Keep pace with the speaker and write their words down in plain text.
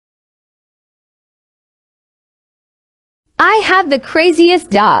I have the craziest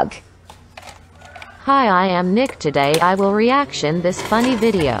dog. Hi, I am Nick. Today I will reaction this funny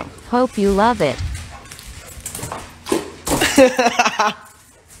video. Hope you love it.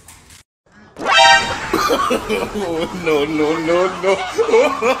 No, no, no, no.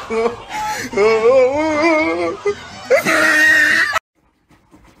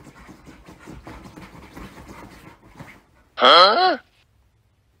 Huh?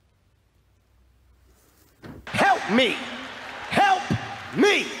 Help me! Help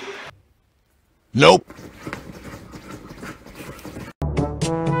me! Nope.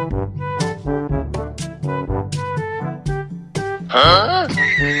 Huh?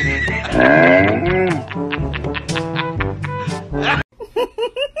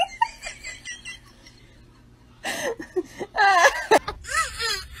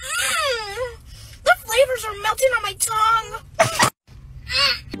 The flavors are melting on my tongue.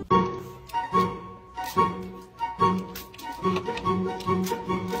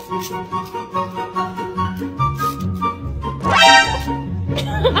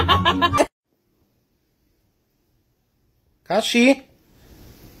 Kashi?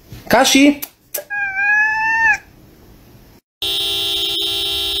 Kashi?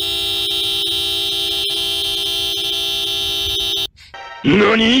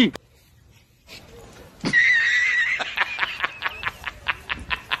 NANI?!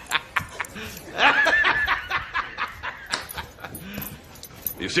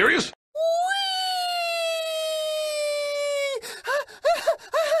 Are you serious?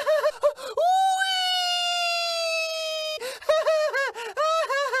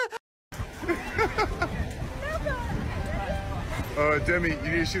 Demi, you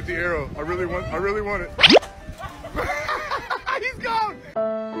need to shoot the arrow. I really want it. He's gone!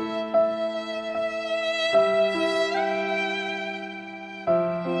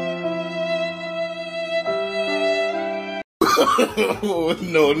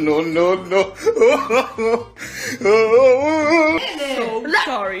 No, no, no, no. So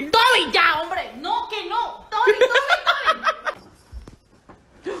sorry. Sorry ya, hombre. No, que no. Sorry, sorry,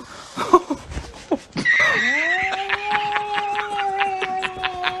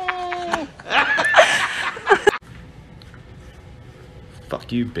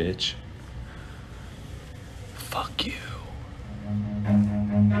 Fuck you, bitch. Fuck you.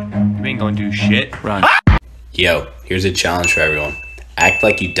 You ain't gonna do shit. Run. Yo, here's a challenge for everyone. Act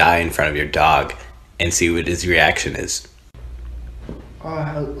like you die in front of your dog and see what his reaction is.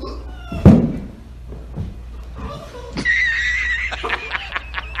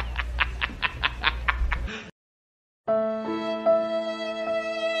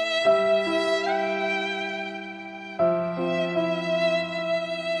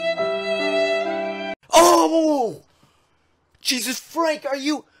 Oh! Jesus, Frank, are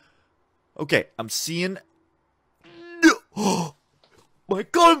you... Okay, I'm seeing... Oh my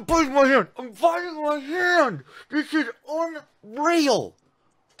God, I'm biting my hand! I'm biting my hand! This is unreal!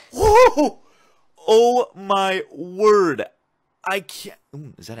 Whoa! Oh my word! I can't...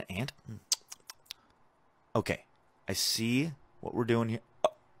 Ooh, is that an ant? Okay, I see what we're doing here.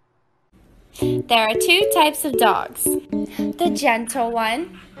 There are two types of dogs. The gentle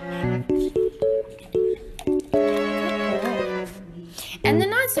one and the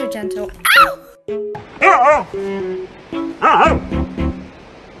not so gentle. Ow!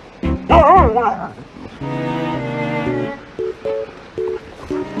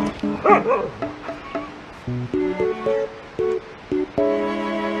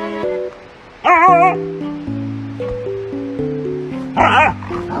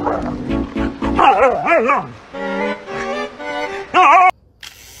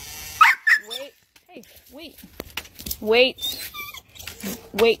 Wait. Hey, wait. Wait.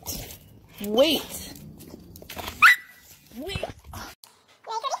 Wait. Wait. Wait.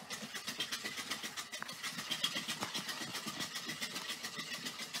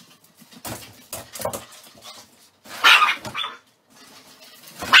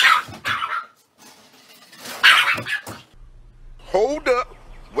 Hold up.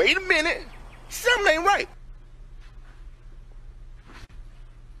 Wait a minute. Something ain't right.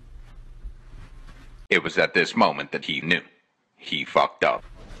 It was at this moment that he knew. He fucked up.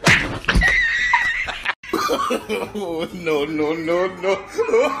 No, no, no, no.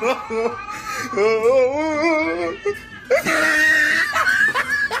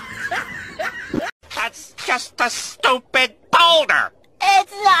 That's just a stupid boulder!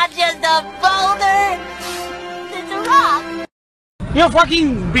 It's not just a boulder. It's a rock. You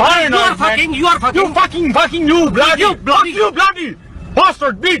fucking paranoid, you are fucking you bloody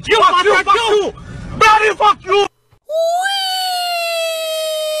bastard bitch, you bloody fuck you!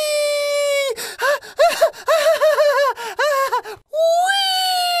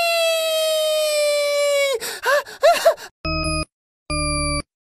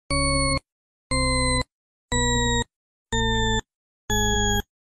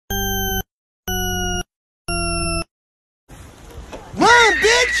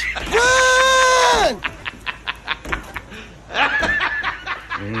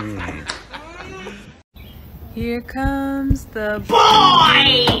 Here comes the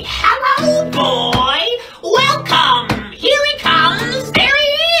Boy! Hello, boy! Welcome! Here he comes! There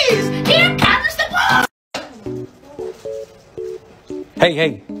he is! Here comes the boy!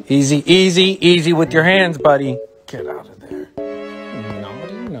 Hey, easy with your hands, buddy. Get out of there.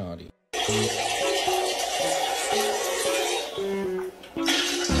 Naughty.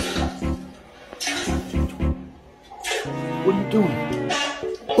 What are you doing?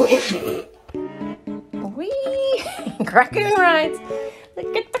 Wee! Raccoon rides.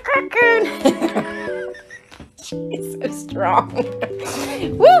 Look at the raccoon. She's so strong.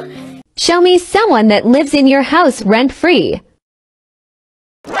 Woo! Show me someone that lives in your house rent-free.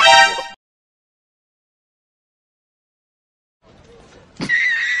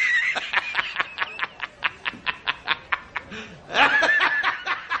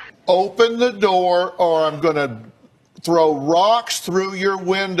 Open the door or I'm gonna throw rocks through your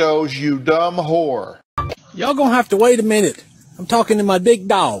windows, you dumb whore. Y'all gonna have to wait a minute. I'm talking to my big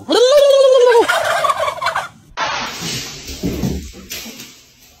dog. No.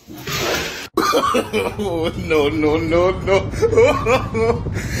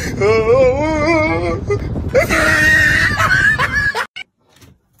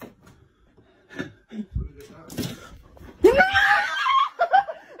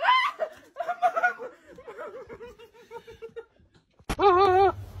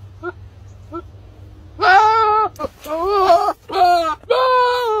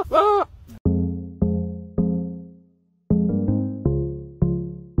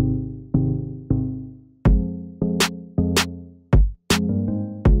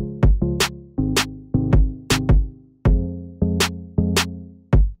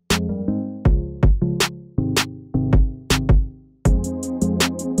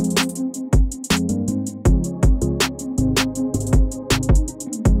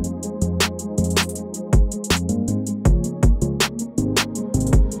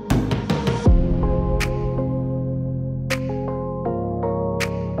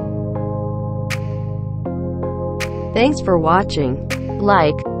 Thanks for watching.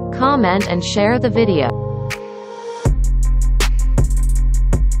 Like, comment and share the video.